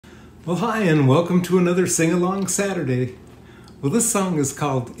Well, hi, and welcome to another Sing-Along Saturday. Well, this song is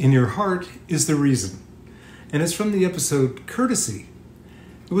called In Your Heart Is the Reason, and it's from the episode Courtesy.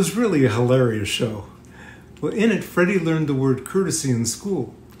 It was really a hilarious show. Well, in it, Freddie learned the word courtesy in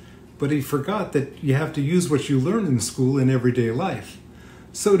school, but he forgot that you have to use what you learn in school in everyday life.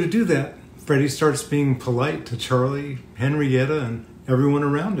 So to do that, Freddie starts being polite to Charlie, Henrietta, and everyone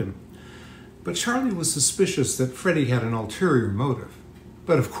around him. But Charlie was suspicious that Freddie had an ulterior motive.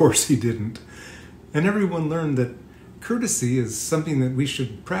 But of course he didn't. And everyone learned that courtesy is something that we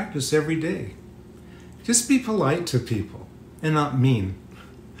should practice every day. Just be polite to people and not mean.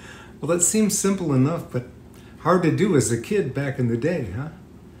 Well, that seems simple enough, but hard to do as a kid back in the day, huh?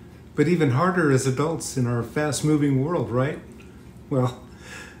 But even harder as adults in our fast-moving world, right? Well,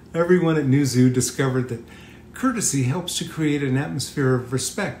 everyone at New Zoo discovered that courtesy helps to create an atmosphere of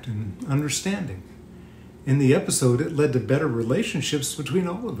respect and understanding. In the episode, it led to better relationships between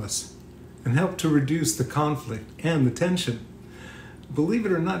all of us and helped to reduce the conflict and the tension. Believe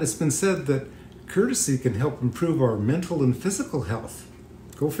it or not, it's been said that courtesy can help improve our mental and physical health.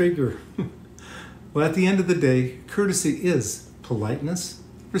 Go figure. Well, at the end of the day, courtesy is politeness,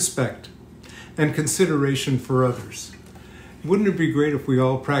 respect, and consideration for others. Wouldn't it be great if we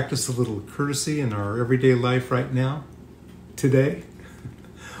all practiced a little courtesy in our everyday life right now? Today?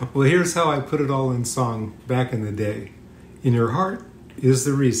 Well, here's how I put it all in song back in the day. In your heart is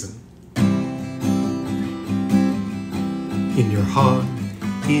the reason. In your heart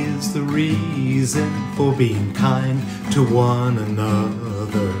is the reason for being kind to one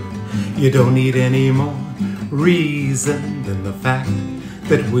another. You don't need any more reason than the fact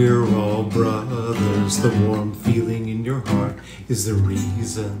that we're all brothers. The warm feeling in your heart is the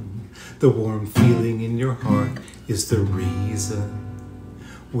reason. The warm feeling in your heart is the reason.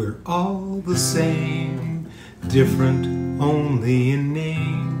 We're all the same, different only in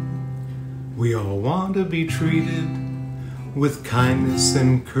name. We all want to be treated with kindness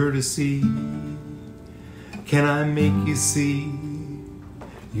and courtesy. Can I make you see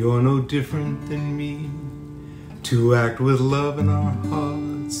you're no different than me? To act with love in our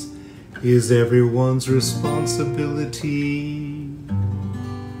hearts is everyone's responsibility.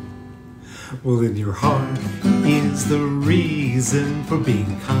 Well, in your heart is the reason for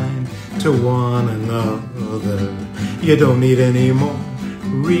being kind to one another. You don't need any more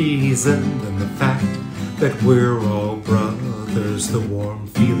reason than the fact that we're all brothers. The warm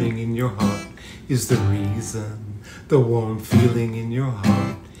feeling in your heart is the reason. The warm feeling in your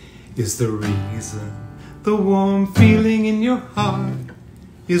heart is the reason. The warm feeling in your heart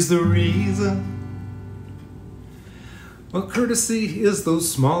is the reason. Well, courtesy is those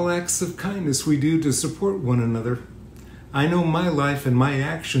small acts of kindness we do to support one another. I know my life and my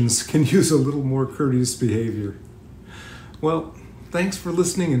actions can use a little more courteous behavior. Well, thanks for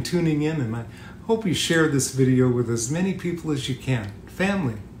listening and tuning in, and I hope you share this video with as many people as you can.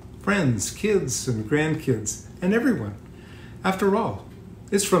 Family, friends, kids, and grandkids, and everyone. After all,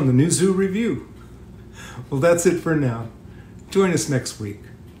 it's from the new Zoo Revue. Well, that's it for now. Join us next week.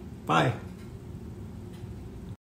 Bye.